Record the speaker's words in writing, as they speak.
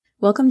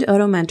Welcome to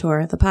Oto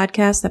Mentor, the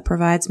podcast that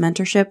provides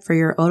mentorship for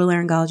your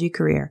otolaryngology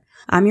career.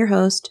 I'm your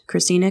host,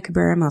 Christina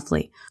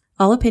Cabrera-Muffley.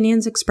 All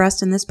opinions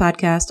expressed in this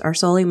podcast are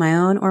solely my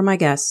own or my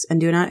guests and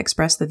do not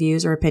express the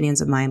views or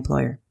opinions of my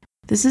employer.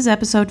 This is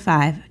episode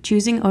 5,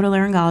 Choosing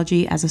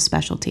Otolaryngology as a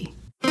Specialty.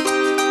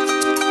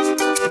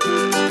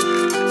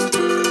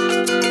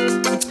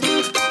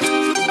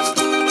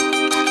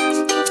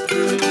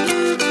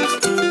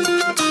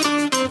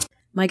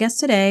 My guest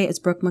today is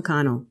Brooke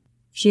McConnell.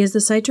 She is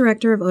the Site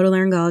Director of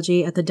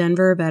Otolaryngology at the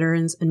Denver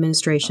Veterans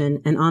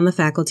Administration and on the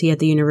faculty at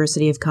the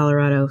University of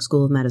Colorado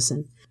School of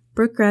Medicine.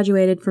 Brooke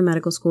graduated from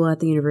medical school at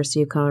the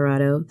University of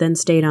Colorado, then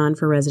stayed on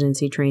for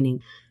residency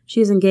training.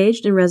 She is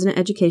engaged in resident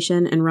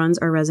education and runs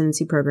our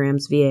residency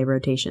program's VA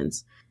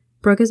rotations.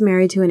 Brooke is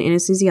married to an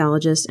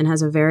anesthesiologist and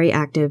has a very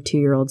active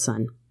 2-year-old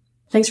son.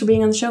 Thanks for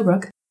being on the show,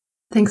 Brooke.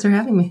 Thanks for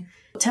having me.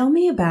 Tell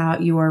me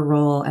about your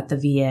role at the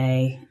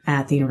VA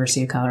at the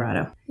University of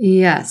Colorado.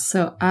 Yes.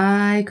 So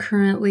I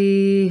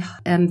currently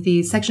am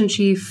the section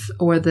chief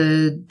or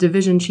the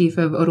division chief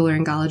of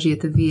otolaryngology at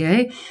the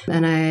VA.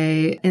 And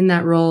I, in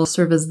that role,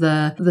 serve as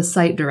the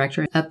site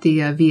director at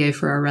the VA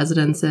for our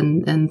residents.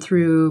 And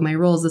through my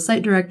role as the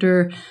site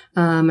director,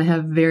 I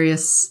have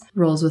various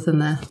roles within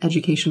the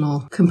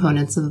educational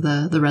components of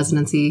the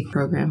residency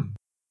program.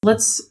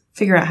 Let's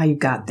figure out how you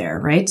got there,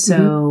 right?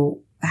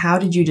 So how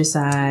did you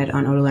decide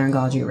on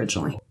otolaryngology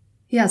originally?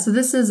 Yeah, so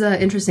this is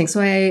interesting.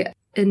 So I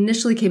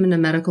initially came into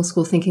medical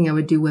school thinking I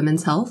would do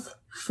women's health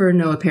for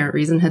no apparent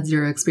reason, had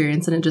zero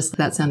experience in it, just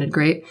that sounded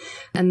great.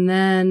 And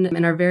then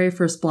in our very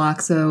first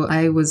block, so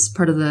I was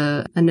part of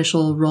the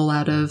initial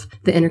rollout of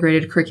the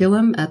integrated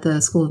curriculum at the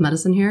School of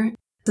Medicine here.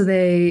 So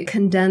they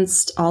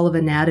condensed all of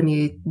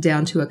anatomy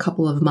down to a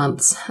couple of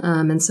months.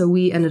 And so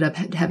we ended up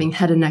having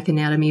head and neck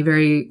anatomy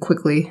very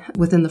quickly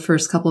within the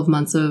first couple of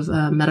months of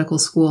medical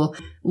school.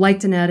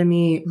 Liked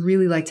anatomy,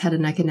 really liked head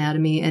and neck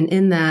anatomy. And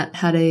in that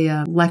had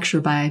a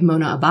lecture by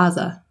Mona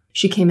Abaza.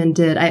 She came and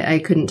did, I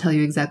couldn't tell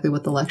you exactly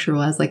what the lecture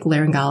was, like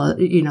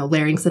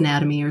larynx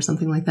anatomy or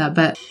something like that.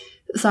 But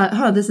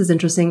thought, this is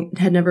interesting.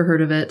 Had never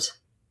heard of it.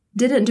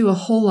 Didn't do a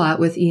whole lot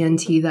with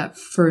ENT that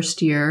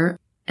first year.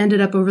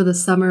 Ended up over the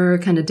summer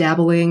kind of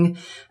dabbling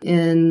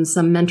in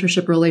some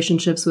mentorship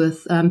relationships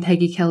with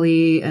Peggy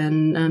Kelly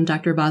and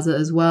Dr. Baza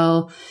as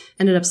well.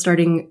 Ended up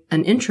starting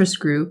an interest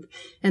group.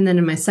 And then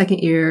in my second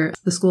year,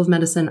 the School of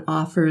Medicine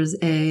offers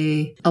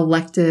a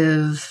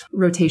elective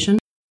rotation.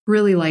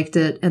 Really liked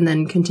it and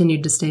then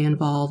continued to stay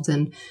involved.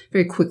 And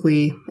very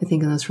quickly, I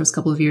think in those first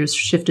couple of years,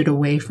 shifted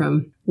away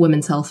from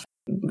women's health,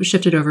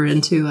 shifted over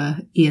into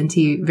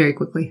ENT very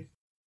quickly.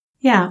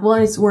 Yeah, well,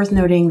 it's worth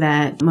noting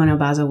that Mona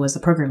Abaza was the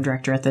program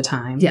director at the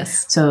time.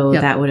 Yes. So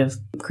that would have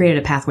created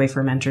a pathway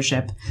for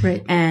mentorship.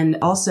 Right. And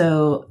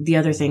also, the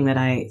other thing that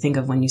I think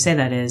of when you say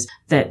that is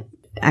that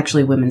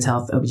actually women's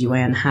health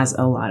OBGYN has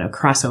a lot of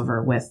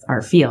crossover with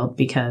our field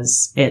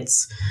because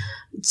it's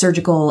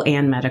surgical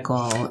and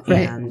medical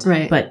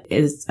but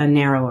is a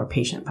narrower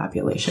patient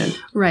population.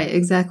 Right,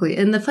 exactly.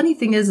 And the funny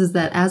thing is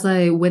that as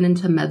I went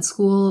into med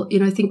school,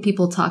 I think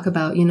people talk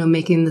about,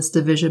 making this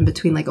division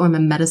between like, oh, I'm a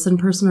medicine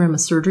person or I'm a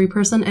surgery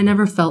person. I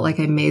never felt like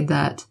I made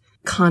that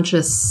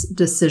conscious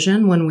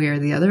decision one way or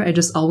the other. I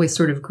just always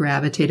sort of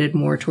gravitated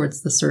more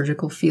towards the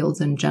surgical fields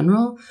in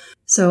general.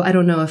 So I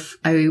don't know if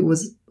I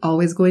was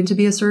always going to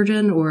be a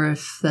surgeon or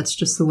if that's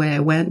just the way I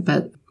went,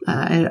 but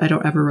I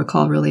don't ever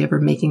recall really ever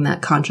making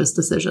that conscious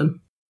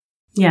decision.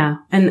 Yeah.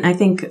 And I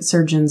think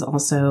surgeons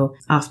also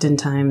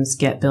oftentimes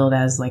get billed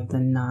as like the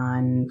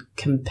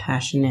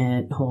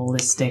non-compassionate,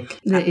 holistic.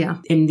 Yeah.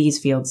 In these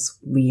fields,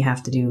 we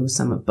have to do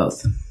some of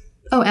both.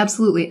 Oh,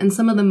 absolutely. And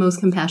some of the most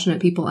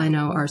compassionate people I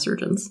know are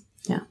surgeons.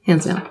 Yeah.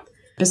 Hands down.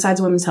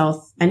 Besides women's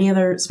health, any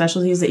other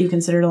specialties that you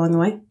considered along the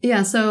way?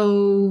 Yeah.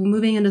 So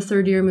moving into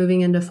third year,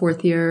 moving into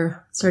fourth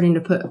year, starting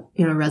to put,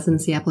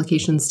 residency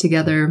applications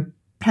together.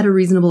 Had a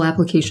reasonable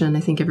application. I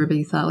think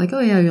everybody thought like,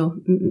 oh yeah, you'll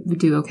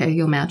do okay.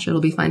 You'll match.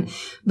 It'll be fine.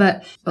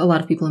 But a lot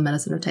of people in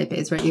medicine are type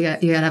A's, right? You got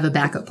to have a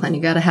backup plan.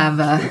 You got to have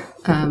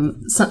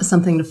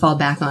something to fall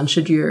back on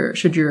should your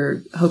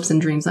hopes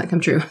and dreams not come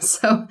true.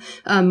 So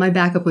my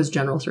backup was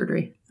general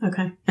surgery.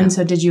 Okay. And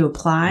so did you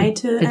apply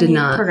to I did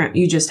not. program?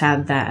 You just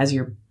had that as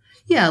your...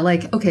 Yeah,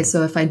 like, okay,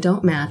 so if I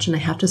don't match and I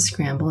have to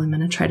scramble, I'm going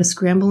to try to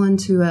scramble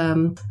into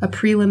a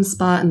prelim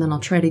spot, and then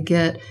I'll try to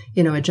get,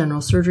 a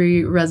general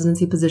surgery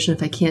residency position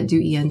if I can't do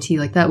ENT.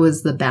 Like, that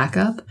was the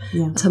backup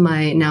to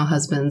my now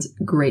husband's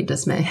great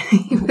dismay.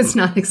 He was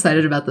not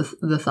excited about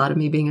the thought of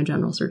me being a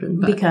general surgeon.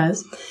 But,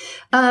 because?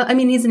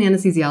 He's an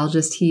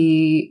anesthesiologist.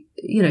 He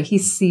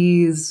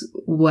sees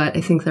what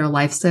I think their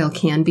lifestyle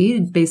can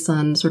be based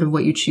on sort of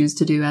what you choose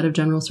to do out of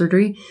general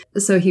surgery.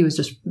 So he was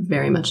just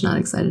very much not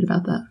excited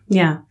about that.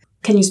 Yeah.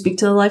 Can you speak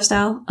to the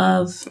lifestyle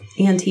of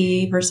ENT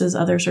versus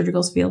other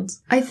surgical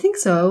fields? I think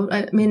so.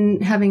 I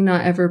mean, having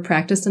not ever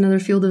practiced another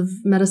field of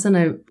medicine,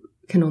 I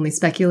can only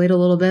speculate a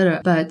little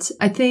bit. But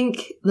I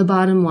think the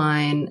bottom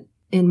line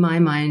in my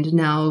mind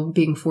now,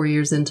 being 4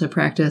 years into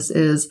practice,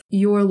 is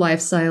your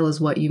lifestyle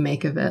is what you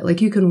make of it.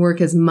 Like, you can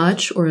work as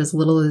much or as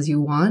little as you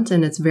want,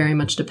 and it's very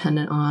much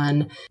dependent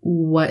on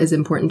what is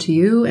important to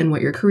you and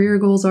what your career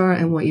goals are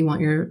and what you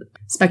want your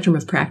spectrum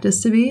of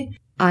practice to be.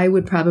 I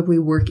would probably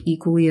work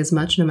equally as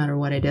much no matter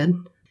what I did.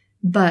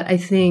 But I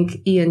think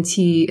ENT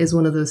is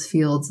one of those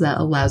fields that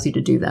allows you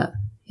to do that.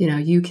 You know,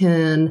 you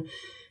can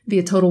be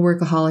a total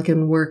workaholic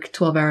and work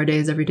 12-hour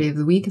days every day of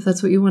the week if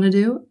that's what you want to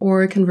do.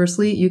 Or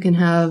conversely, you can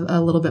have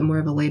a little bit more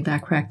of a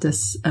laid-back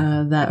practice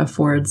that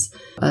affords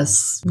a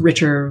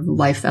richer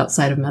life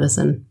outside of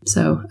medicine.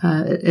 So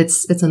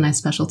it's a nice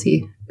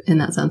specialty in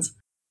that sense.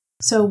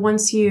 So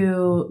once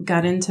you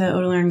got into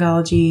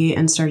otolaryngology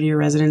and started your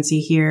residency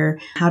here,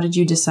 how did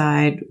you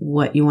decide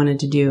what you wanted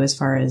to do as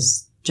far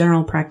as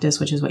general practice,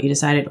 which is what you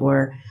decided,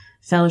 or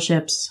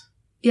fellowships?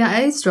 Yeah,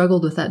 I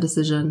struggled with that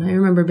decision. I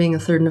remember being a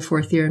third and a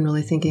fourth year and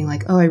really thinking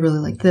like, oh, I really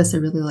like this. I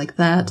really like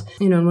that.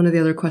 You know, and one of the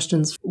other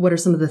questions, what are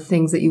some of the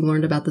things that you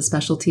learned about the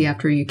specialty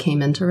after you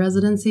came into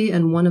residency?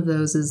 And one of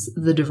those is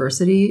the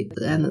diversity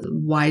and the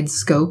wide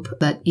scope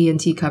that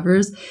ENT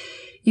covers.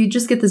 You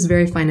just get this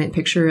very finite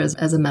picture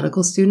as a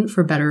medical student,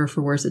 for better or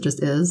for worse, it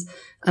just is.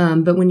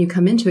 But when you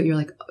come into it, you're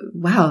like,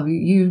 wow,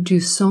 you do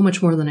so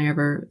much more than I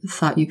ever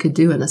thought you could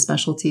do in a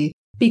specialty.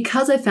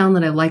 Because I found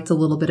that I liked a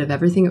little bit of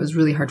everything, it was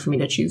really hard for me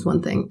to choose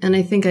one thing. And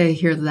I think I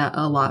hear that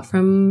a lot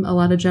from a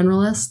lot of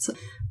generalists.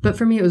 But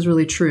for me, it was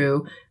really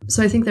true.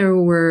 So I think there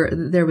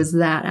was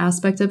that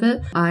aspect of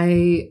it.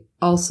 I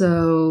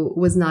also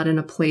was not in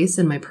a place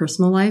in my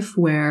personal life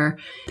where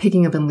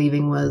picking up and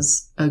leaving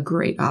was a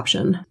great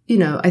option. You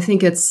know, I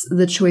think it's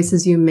the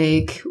choices you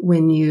make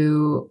when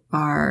you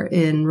are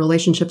in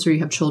relationships or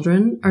you have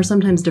children are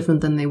sometimes different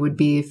than they would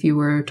be if you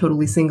were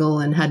totally single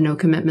and had no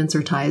commitments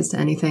or ties to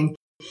anything.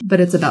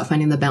 But it's about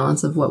finding the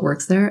balance of what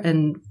works there.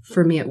 And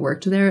for me, it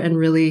worked there. And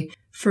really,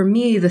 for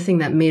me, the thing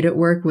that made it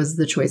work was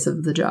the choice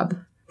of the job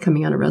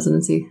coming out of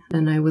residency.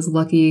 And I was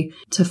lucky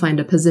to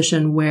find a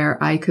position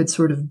where I could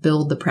sort of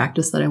build the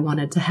practice that I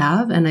wanted to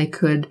have. And I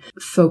could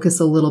focus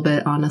a little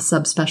bit on a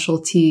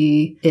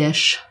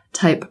subspecialty-ish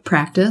type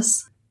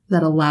practice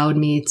that allowed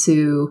me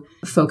to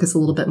focus a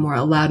little bit more,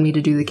 allowed me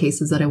to do the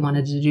cases that I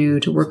wanted to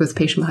do, to work with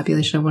patient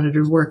population I wanted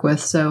to work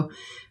with. So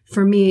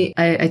for me,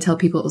 I tell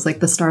people it was like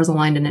the stars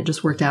aligned and it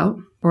just worked out,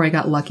 or I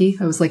got lucky.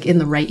 I was like in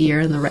the right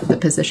year and the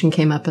position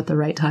came up at the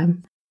right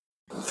time.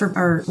 For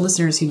our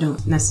listeners who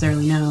don't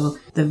necessarily know,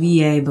 the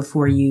VA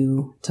before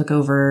you took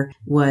over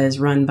was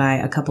run by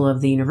a couple of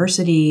the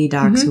university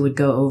docs who would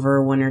go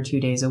over 1 or 2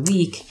 days a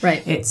week.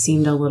 Right. It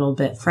seemed a little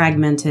bit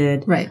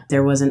fragmented. Right.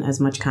 There wasn't as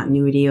much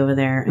continuity over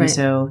there. And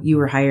so you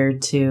were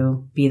hired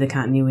to be the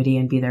continuity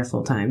and be there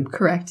full time.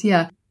 Correct.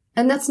 Yeah.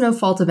 And that's no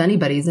fault of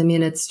anybody's. I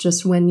mean, it's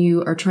just when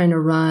you are trying to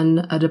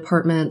run a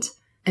department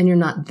and you're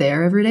not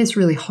there every day, it's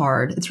really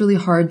hard. It's really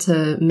hard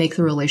to make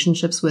the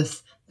relationships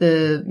with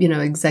the,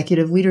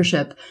 executive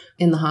leadership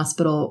in the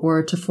hospital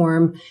or to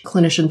form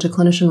clinician to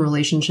clinician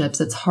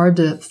relationships. It's hard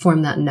to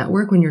form that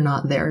network when you're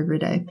not there every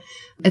day.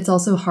 It's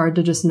also hard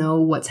to just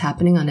know what's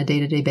happening on a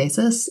day-to-day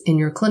basis in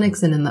your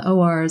clinics and in the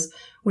ORs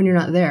when you're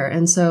not there.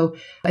 And so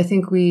I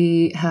think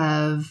we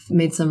have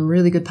made some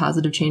really good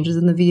positive changes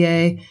in the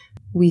VA.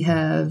 We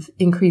have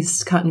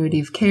increased continuity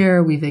of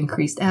care. We've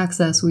increased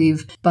access.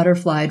 We've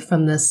butterflied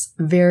from this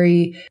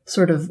very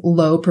sort of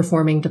low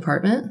performing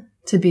department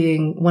to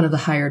being one of the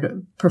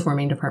higher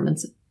performing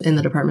departments in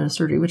the Department of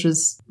Surgery, which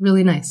is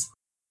really nice.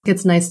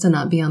 It's nice to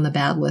not be on the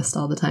bad list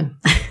all the time.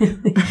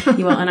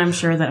 Well, and I'm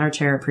sure that our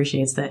chair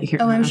appreciates that.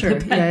 You're I'm sure.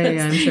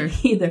 Yeah, I'm sure.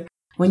 Either.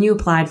 When you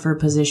applied for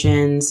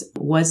positions,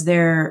 was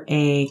there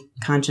a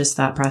conscious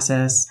thought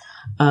process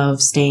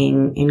of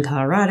staying in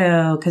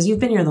Colorado? Because you've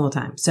been here the whole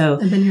time. So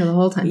I've been here the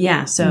whole time.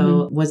 Yeah.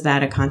 So was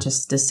that a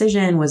conscious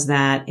decision?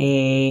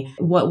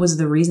 What was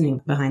the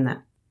reasoning behind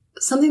that?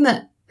 Something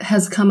that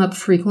has come up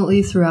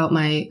frequently throughout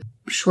my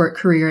short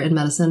career in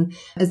medicine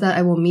is that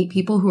I will meet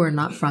people who are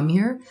not from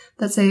here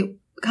that say,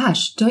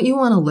 gosh, don't you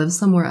want to live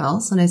somewhere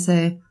else? And I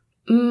say,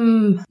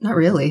 not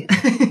really.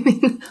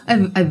 I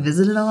mean, I've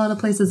visited a lot of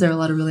places. There are a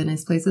lot of really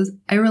nice places.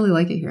 I really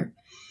like it here.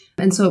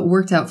 And so it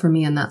worked out for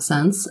me in that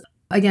sense.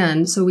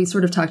 Again, so we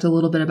sort of talked a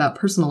little bit about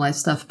personal life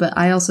stuff, but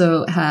I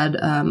also had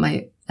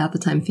my, at the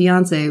time,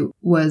 fiance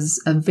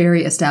was a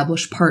very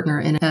established partner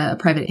in a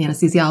private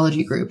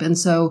anesthesiology group. And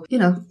so,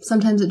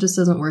 sometimes it just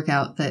doesn't work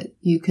out that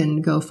you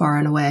can go far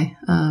and away.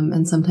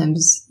 And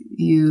sometimes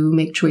you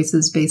make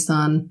choices based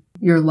on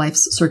your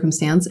life's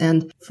circumstance.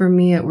 And for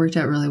me, it worked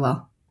out really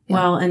well. Yeah.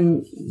 Well,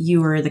 and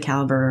you were the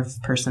caliber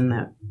of person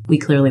that we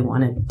clearly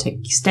wanted to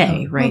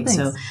stay, right?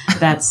 Well, so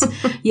that's,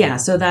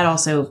 so that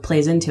also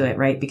plays into it,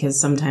 right? Because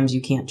sometimes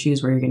you can't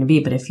choose where you're going to be,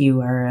 but if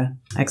you are an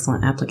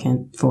excellent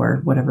applicant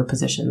for whatever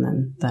position,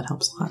 then that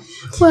helps a lot.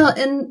 Well,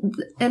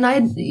 and I,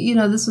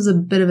 this was a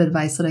bit of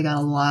advice that I got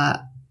a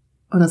lot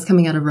when I was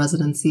coming out of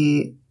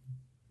residency,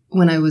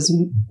 when I was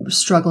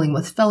struggling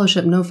with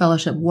fellowship, no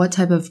fellowship, what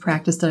type of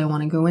practice did I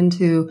want to go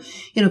into?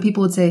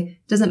 People would say,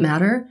 doesn't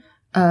matter.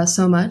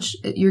 so much.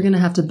 You're going to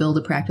have to build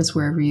a practice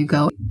wherever you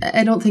go.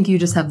 I don't think you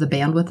just have the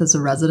bandwidth as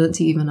a resident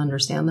to even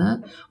understand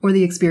that or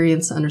the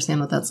experience to understand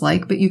what that's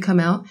like. But you come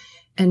out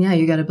and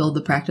you got to build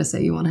the practice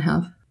that you want to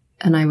have.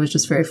 And I was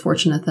just very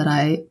fortunate that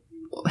I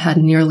had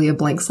nearly a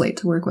blank slate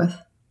to work with.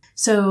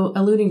 So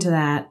alluding to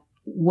that,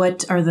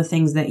 what are the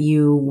things that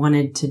you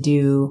wanted to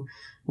do?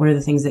 What are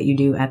the things that you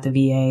do at the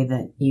VA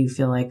that you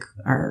feel like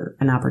are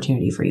an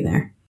opportunity for you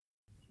there?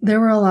 There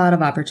were a lot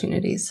of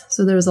opportunities.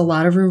 So there was a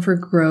lot of room for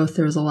growth.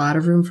 There was a lot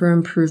of room for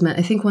improvement.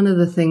 I think one of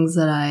the things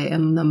that I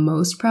am the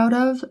most proud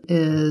of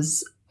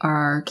is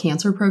our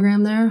cancer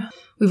program there.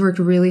 We've worked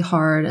really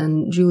hard,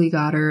 and Julie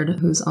Goddard,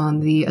 who's on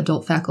the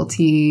adult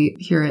faculty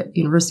here at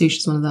university,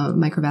 she's one of the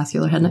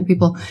microvascular head and neck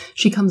people.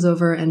 She comes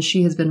over and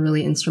she has been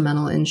really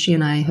instrumental, and she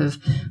and I have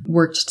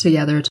worked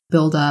together to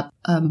build up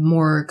a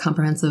more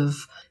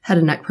comprehensive head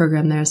and neck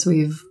program there. So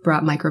we've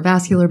brought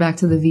microvascular back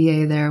to the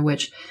VA there,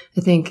 which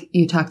I think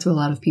you talk to a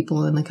lot of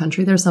people in the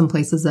country. There are some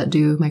places that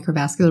do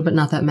microvascular, but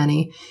not that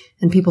many.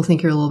 And people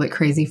think you're a little bit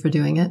crazy for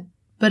doing it.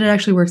 But it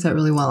actually works out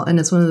really well. And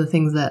it's one of the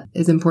things that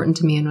is important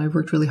to me and I've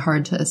worked really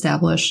hard to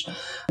establish.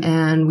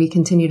 And we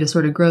continue to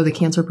sort of grow the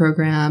cancer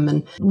program.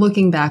 And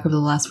looking back over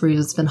the last 4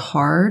 years, it's been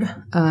hard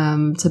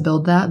to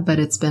build that, but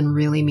it's been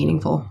really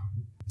meaningful.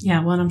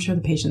 Yeah, well, and I'm sure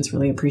the patients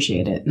really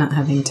appreciate it, not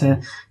having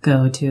to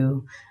go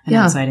to an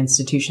outside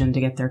institution to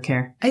get their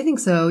care. I think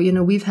so. You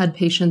know, we've had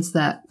patients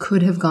that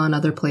could have gone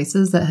other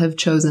places that have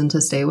chosen to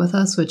stay with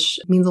us, which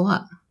means a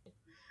lot.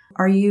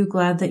 Are you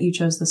glad that you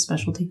chose this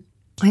specialty?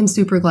 I'm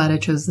super glad I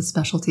chose this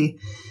specialty.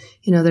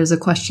 You know, there's a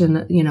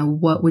question, you know,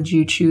 what would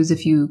you choose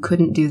if you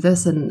couldn't do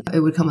this? And it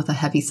would come with a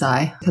heavy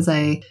sigh because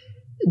I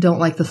don't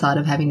like the thought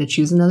of having to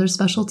choose another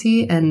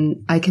specialty.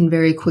 And I can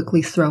very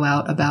quickly throw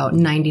out about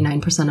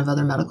 99% of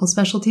other medical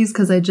specialties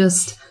because I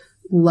just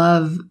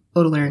love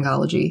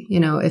otolaryngology.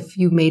 You know, if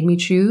you made me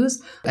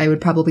choose, I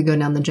would probably go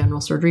down the general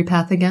surgery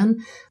path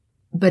again.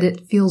 But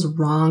it feels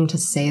wrong to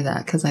say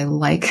that because I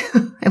like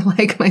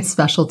my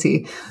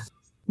specialty.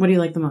 What do you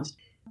like the most?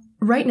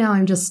 Right now,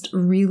 I'm just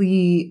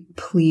really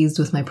pleased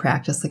with my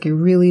practice. Like, I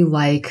really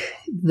like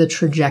the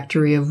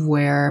trajectory of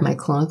where my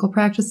clinical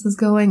practice is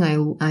going.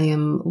 I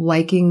am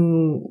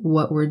liking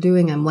what we're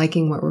doing. I'm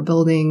liking what we're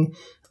building.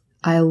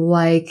 I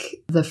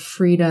like the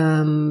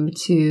freedom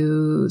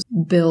to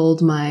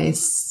build my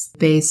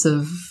space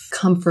of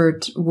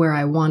comfort where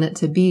I want it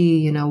to be,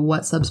 you know,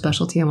 what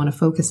subspecialty I want to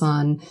focus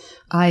on.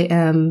 I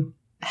am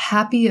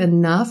happy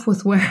enough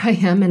with where I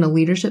am in a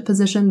leadership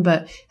position,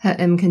 but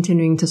am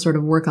continuing to sort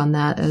of work on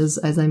that as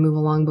I move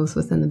along, both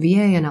within the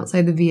VA and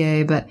outside the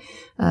VA. But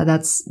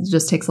that's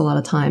just takes a lot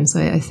of time.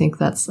 So I think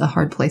that's a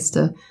hard place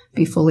to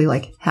be fully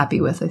like happy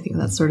with. I think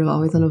that's sort of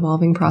always an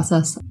evolving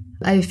process.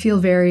 I feel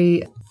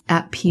very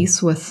at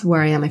peace with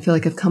where I am. I feel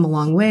like I've come a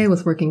long way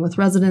with working with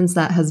residents.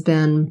 That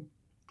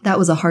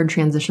was a hard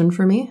transition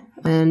for me,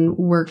 and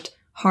worked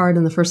hard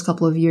in the first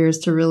couple of years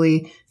to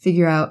really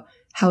figure out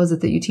how is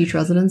it that you teach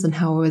residents and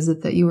how is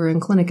it that you were in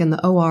clinic in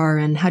the OR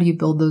and how do you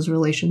build those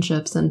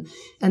relationships? And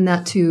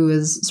that too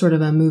is sort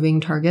of a moving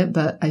target,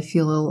 but I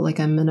feel like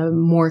I'm in a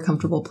more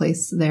comfortable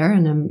place there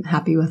and I'm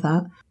happy with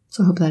that.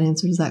 So I hope that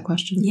answers that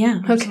question.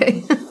 Yeah.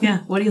 Okay. Yeah.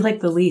 What do you like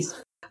the least?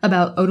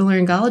 About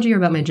otolaryngology or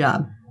about my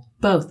job?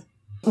 Both.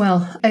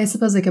 Well, I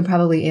suppose I could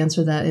probably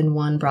answer that in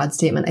one broad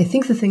statement. I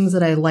think the things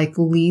that I like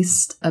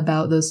least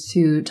about those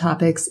two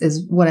topics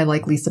is what I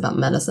like least about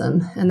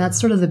medicine. And that's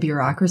sort of the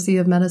bureaucracy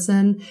of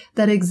medicine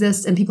that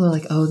exists. And people are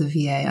like, oh, the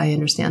VA, I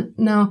understand.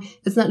 No,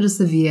 it's not just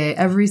the VA.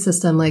 Every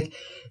system, like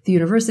the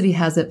university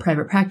has it,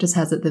 private practice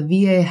has it, the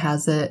VA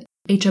has it,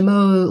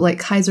 HMO, like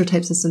Kaiser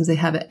type systems, they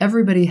have it.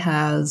 Everybody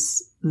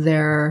has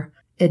their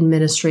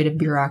administrative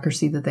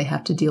bureaucracy that they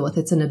have to deal with.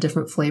 It's in a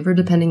different flavor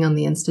depending on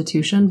the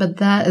institution, but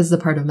that is the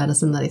part of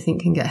medicine that I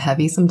think can get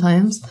heavy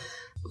sometimes.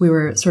 We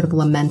were sort of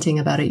lamenting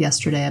about it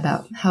yesterday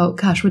about how,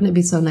 gosh, wouldn't it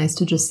be so nice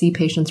to just see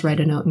patients, write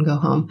a note and go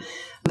home?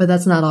 But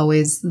that's not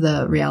always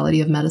the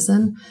reality of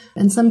medicine.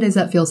 And some days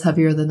that feels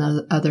heavier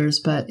than others,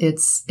 but it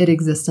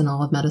exists in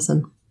all of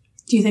medicine.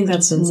 Do you think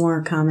that's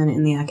more common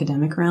in the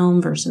academic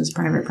realm versus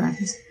private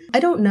practice? I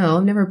don't know.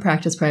 I've never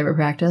practiced private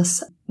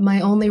practice. My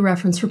only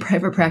reference for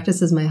private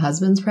practice is my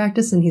husband's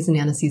practice, and he's an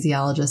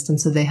anesthesiologist. And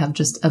so they have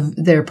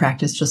their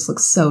practice just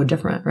looks so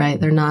different, right?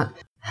 They're not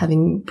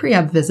having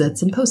pre-op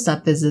visits and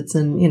post-op visits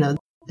and, you know,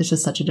 it's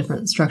just such a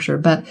different structure.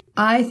 But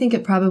I think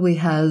it probably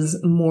has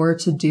more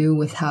to do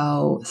with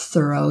how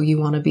thorough you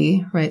want to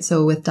be, right?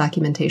 So with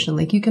documentation,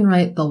 like you can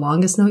write the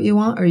longest note you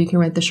want, or you can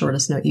write the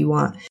shortest note you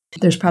want.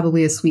 There's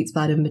probably a sweet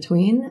spot in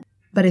between,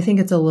 but I think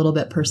it's a little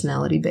bit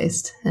personality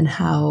based and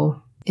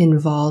how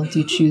involved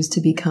you choose to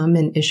become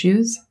in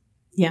issues.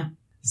 Yeah.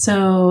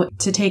 So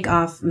to take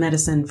off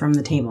medicine from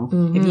the table,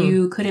 if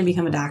you couldn't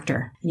become a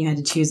doctor and you had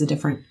to choose a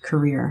different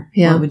career,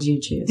 what would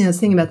you choose? Yeah, I was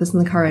thinking about this in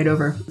the car ride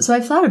over. So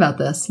I've thought about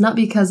this, not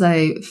because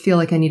I feel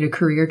like I need a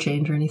career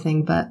change or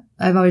anything, but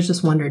I've always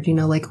just wondered, you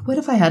know, like, what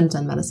if I hadn't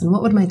done medicine?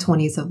 What would my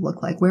 20s have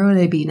looked like? Where would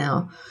I be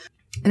now?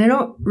 And I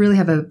don't really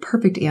have a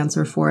perfect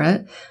answer for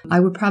it. I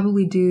would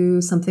probably do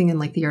something in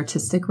like the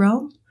artistic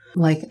realm.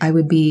 Like I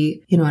would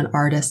be, an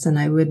artist and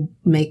I would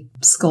make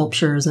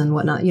sculptures and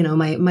whatnot.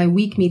 My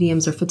weak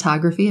mediums are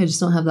photography. I just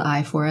don't have the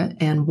eye for it,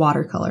 and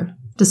watercolor.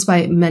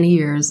 Despite many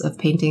years of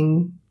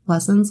painting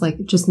lessons,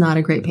 like just not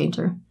a great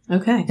painter.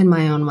 Okay. In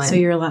my own mind. So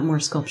you're a lot more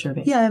sculpture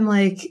based. Yeah, I'm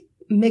like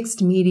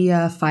mixed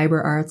media,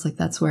 fiber arts, like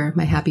that's where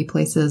my happy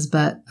place is.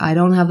 But I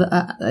don't have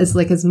the, it's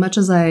like as much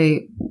as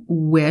I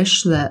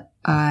wish that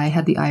I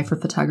had the eye for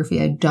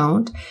photography, I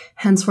don't.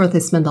 Henceforth, I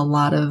spend a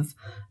lot of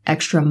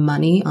extra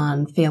money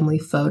on family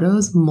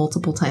photos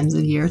multiple times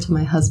a year to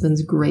my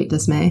husband's great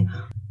dismay.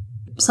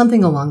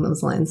 Something along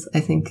those lines, I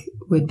think,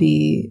 would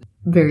be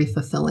very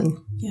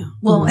fulfilling. Yeah.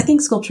 Well, I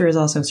think sculpture is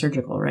also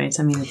surgical, right?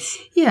 So, I mean, it's...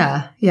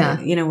 Yeah.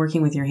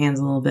 Working with your hands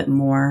a little bit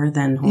more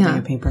than holding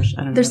a paintbrush. I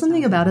don't know. There's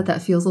something about it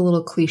that feels a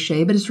little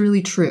cliche, but it's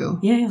really true.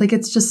 Yeah. Like,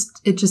 it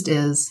just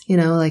is,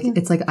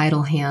 it's like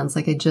idle hands.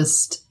 Like, I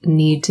just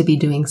need to be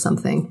doing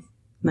something.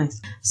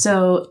 Nice.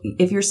 So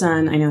if your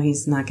son, I know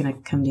he's not going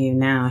to come to you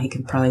now. He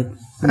could probably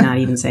not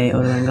even say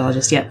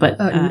otolaryngologist yet, but...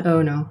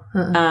 no.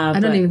 I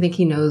don't even think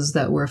he knows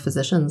that we're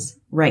physicians.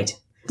 Right.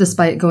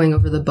 Despite going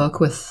over the book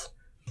with...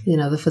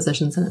 the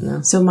physicians in it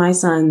now. So my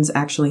sons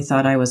actually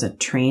thought I was a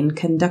train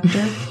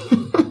conductor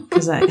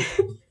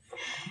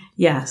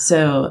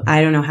so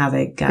I don't know how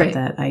they got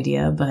that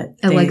idea, but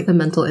I like the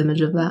mental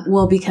image of that.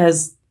 Well,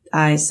 because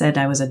I said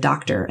I was a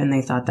doctor and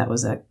they thought that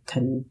was a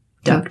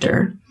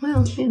conductor.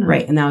 Well,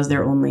 Right. And that was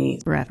their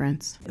only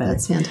reference.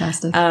 That's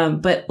fantastic.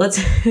 But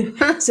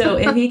so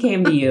if he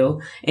came to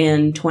you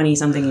in 20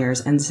 something years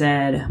and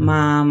said,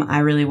 Mom, I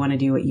really want to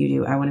do what you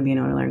do. I want to be an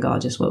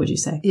otolaryngologist. What would you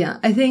say? Yeah,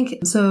 I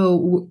think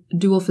so.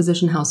 Dual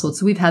physician household.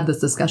 So we've had this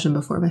discussion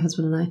before, my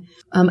husband and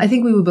I. I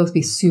think we would both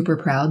be super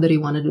proud that he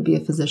wanted to be a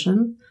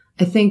physician.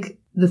 I think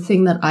the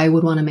thing that I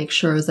would want to make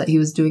sure is that he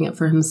was doing it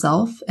for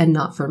himself and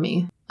not for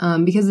me.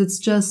 Because it's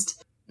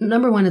just,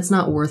 number one, it's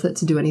not worth it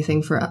to do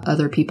anything for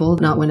other people,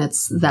 not when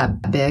it's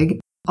that big.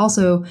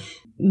 Also,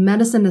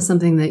 medicine is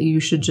something that you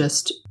should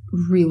just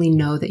really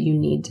know that you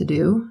need to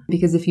do.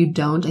 Because if you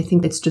don't, I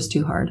think it's just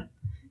too hard.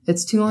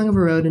 It's too long of a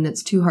road and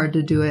it's too hard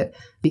to do it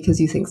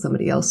because you think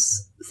somebody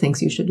else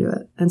thinks you should do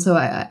it. And so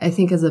I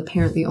think as a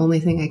parent, the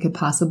only thing I could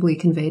possibly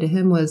convey to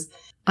him was,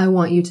 I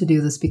want you to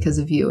do this because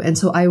of you. And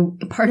so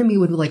part of me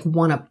would like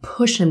want to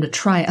push him to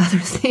try other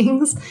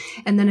things.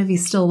 And then if he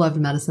still loved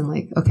medicine,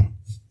 like, okay,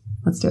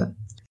 let's do it.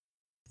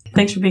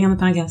 Thanks for being on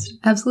the podcast.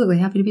 Absolutely.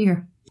 Happy to be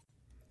here.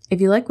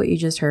 If you like what you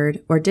just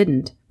heard or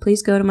didn't,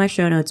 please go to my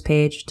show notes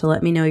page to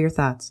let me know your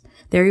thoughts.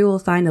 There you will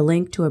find a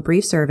link to a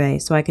brief survey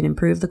so I can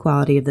improve the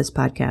quality of this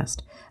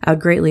podcast. I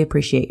would greatly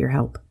appreciate your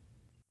help.